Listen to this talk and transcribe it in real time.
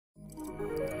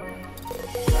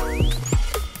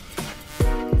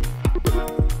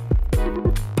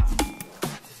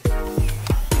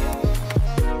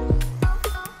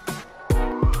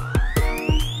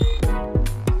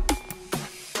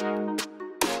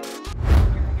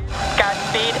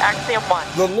speed, Axiom 1.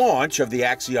 The launch of the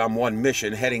Axiom 1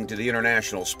 mission heading to the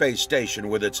International Space Station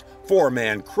with its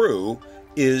 4-man crew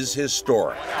is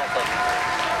historic.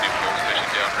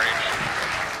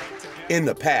 In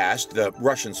the past, the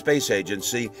Russian Space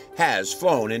Agency has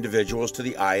flown individuals to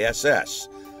the ISS.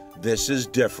 This is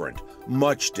different,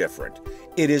 much different.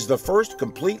 It is the first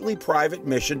completely private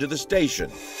mission to the station.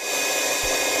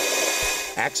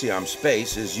 Axiom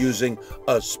Space is using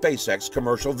a SpaceX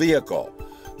commercial vehicle.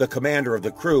 The commander of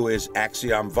the crew is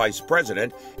Axiom Vice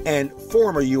President and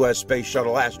former U.S. Space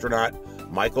Shuttle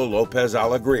astronaut Michael Lopez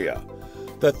Alegria.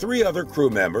 The 3 other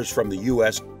crew members from the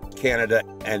U.S., Canada,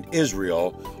 and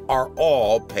Israel are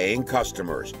all paying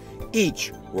customers,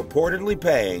 each reportedly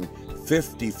paying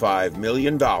 $55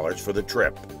 million for the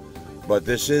trip. But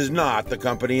this is not, the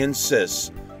company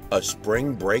insists, a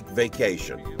spring break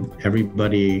vacation.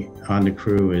 Everybody on the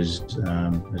crew is,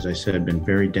 as I said, been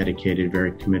very dedicated,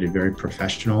 very committed, very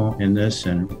professional in this,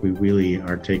 and we really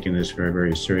are taking this very,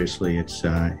 very seriously. It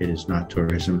is not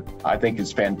tourism. I think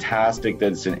it's fantastic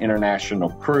that it's an international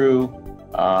crew.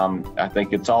 I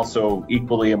think it's also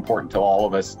equally important to all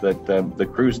of us that the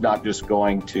crew's not just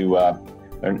going to,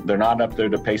 they're not up there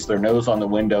to paste their nose on the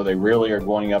window. They really are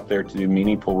going up there to do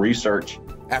meaningful research.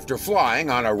 After flying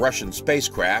on a Russian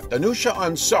spacecraft, Anousheh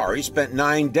Ansari spent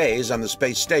 9 days on the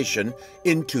space station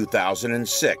in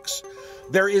 2006.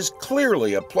 There is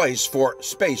clearly a place for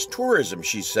space tourism,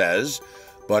 she says,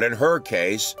 but in her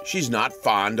case, she's not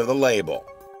fond of the label.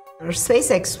 We're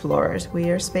space explorers. We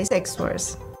are space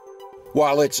explorers.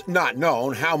 While it's not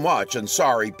known how much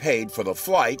Ansari paid for the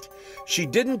flight, she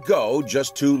didn't go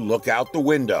just to look out the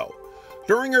window.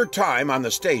 During her time on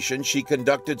the station, she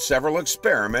conducted several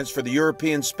experiments for the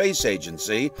European Space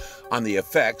Agency on the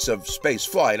effects of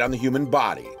spaceflight on the human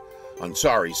body.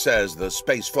 Ansari says the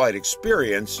spaceflight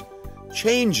experience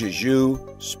changes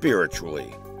you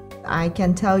spiritually. I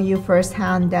can tell you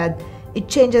firsthand that it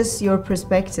changes your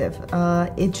perspective.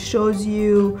 It shows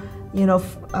you, in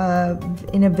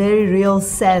a very real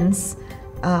sense,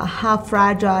 how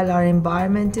fragile our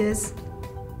environment is,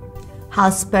 how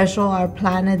special our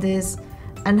planet is,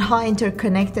 and how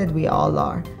interconnected we all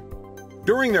are.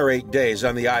 During their 8 days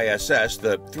on the ISS,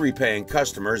 the 3 paying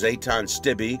customers, Eitan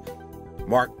Stibbe,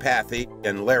 Mark Pathy,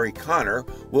 and Larry Connor,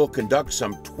 will conduct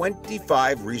some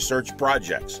 25 research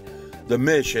projects. The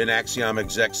mission, Axiom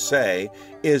execs say,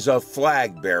 is a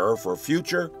flag bearer for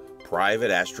future private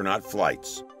astronaut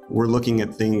flights. We're looking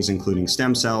at things including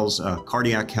stem cells,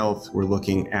 cardiac health. We're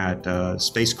looking at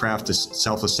spacecraft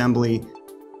self-assembly.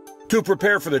 To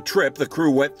prepare for the trip, the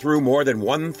crew went through more than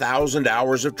 1,000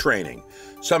 hours of training.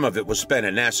 Some of it was spent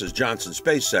at NASA's Johnson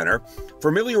Space Center,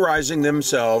 familiarizing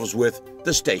themselves with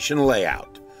the station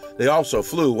layout. They also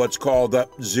flew what's called the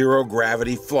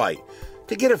zero-gravity flight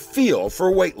to get a feel for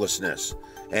weightlessness.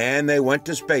 And they went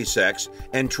to SpaceX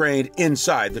and trained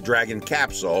inside the Dragon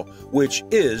capsule, which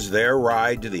is their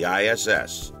ride to the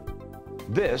ISS.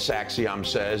 This, Axiom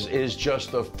says, is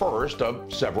just the first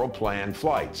of several planned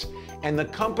flights. And the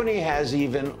company has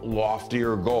even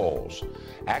loftier goals.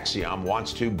 Axiom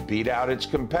wants to beat out its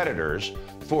competitors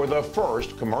for the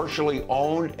first commercially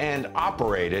owned and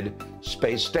operated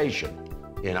space station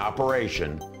in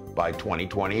operation by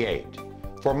 2028.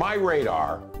 For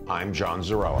MyRadar, I'm John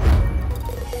Zarrella.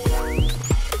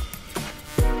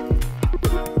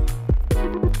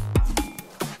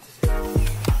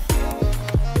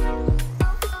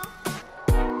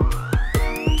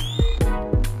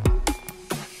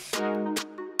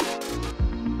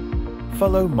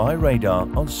 Follow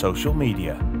MyRadar on social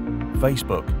media: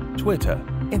 Facebook, Twitter,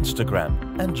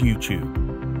 Instagram, and YouTube.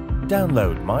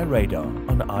 Download MyRadar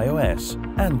on iOS,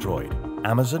 Android,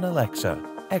 Amazon Alexa,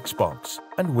 Xbox,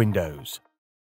 and Windows.